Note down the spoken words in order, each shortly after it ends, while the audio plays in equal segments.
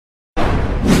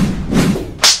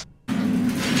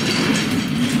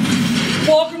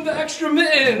Extra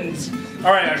Mittens!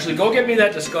 Alright, Ashley, go get me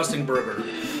that disgusting burger.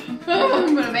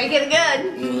 I'm gonna make it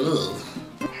good. Ugh.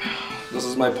 This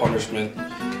is my punishment.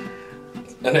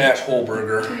 An asshole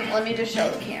burger. Let me just show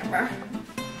the camera.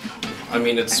 I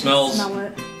mean, it smells... Smell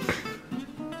it.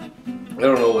 I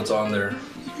don't know what's on there.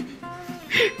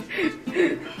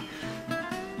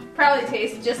 Probably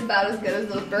tastes just about as good as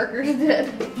those burgers did.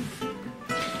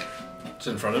 It's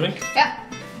in front of me? Yeah.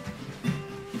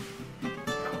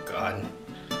 Oh, God.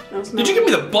 Did you give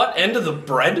me the butt end of the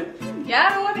bread? Yeah,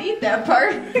 I don't want to eat that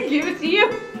part. Give it to you.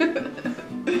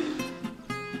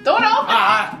 Don't open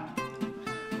Ah!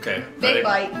 Okay. Big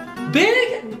ready? bite.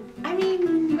 Big? I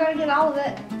mean, you gotta get all of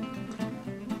it.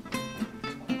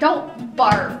 Don't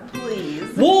barf,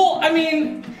 please. Well, I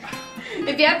mean...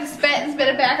 If you have to spit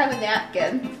it back on the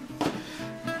napkin.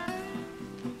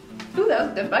 Ooh, that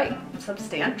was a good bite.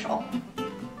 Substantial.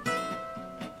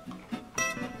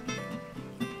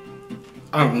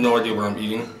 I have no idea what I'm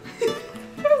eating.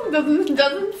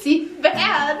 doesn't seem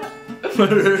bad. It's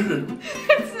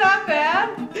not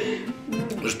bad.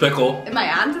 There's pickle. Am I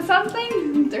onto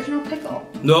something? There's no pickle.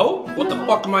 No? What the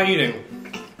fuck am I eating?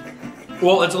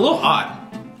 Well, it's a little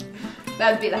hot.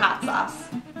 That would be the hot sauce.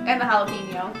 And the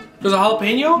jalapeno. There's a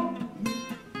jalapeno?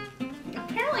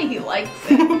 Apparently he likes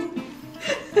it.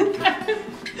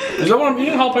 Is that what I'm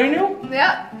eating? Jalapeno?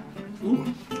 Yep. Ooh.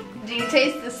 Do you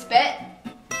taste the spit?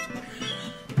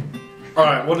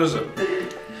 Alright, what is it?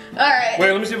 Alright.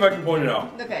 Wait, let me see if I can point it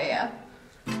out. Okay, yeah.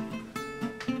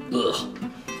 Ugh.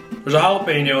 There's a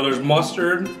jalapeno, there's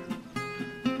mustard.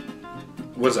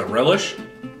 What is that, relish?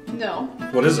 No.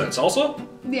 What is that, salsa?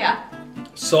 Yeah.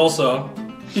 Salsa.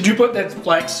 Did you put that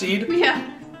flax seed? Yeah.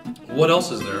 What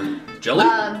else is there? Jelly?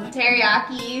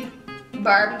 Teriyaki,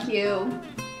 barbecue,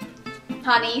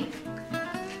 honey.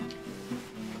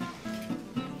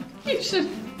 You should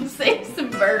save some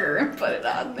burger and put it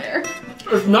on there.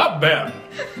 It's not bad.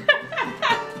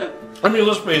 I mean,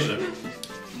 let's face it.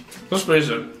 Let's face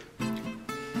it.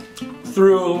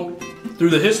 Through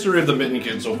the history of the Mitten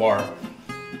Kids so far,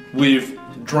 we've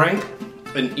drank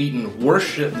and eaten worse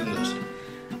shit than this.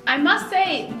 I must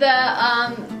say,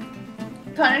 the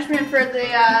punishment for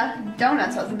the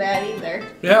donuts wasn't bad either.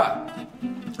 Yeah.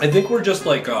 I think we're just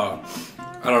like, I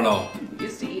don't know.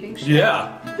 Used to eating shit.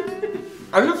 Yeah.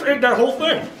 I just ate that whole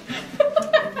thing.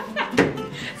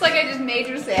 It's like I just made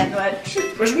your sandwich.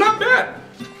 It's not bad.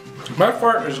 My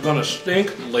fart is gonna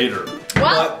stink later.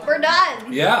 Well, But, we're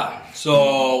done. yeah,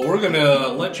 so we're gonna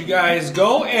let you guys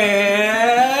go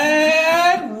and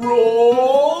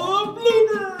roll the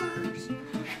bloopers.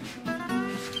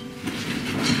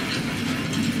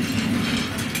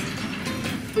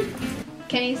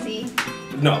 Can you see?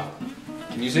 No.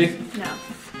 Can you see? No.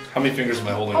 How many fingers am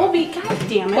I holding up? Obi, god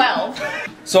damn it. 12.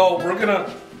 So we're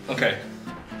gonna, okay.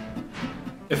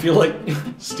 I feel like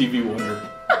Stevie Wonder.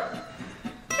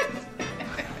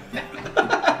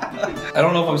 I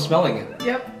don't know if I'm smelling it.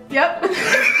 Yep. Yep.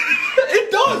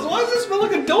 It does! Why does it smell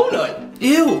like a donut?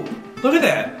 Ew! Look at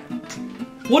that!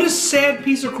 What a sad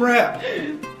piece of crap!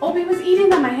 Obi was eating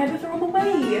them. I had to throw them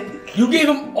away. You gave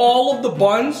him all of the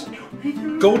buns?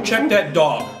 Go check that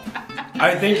dog.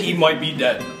 I think he might be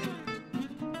dead.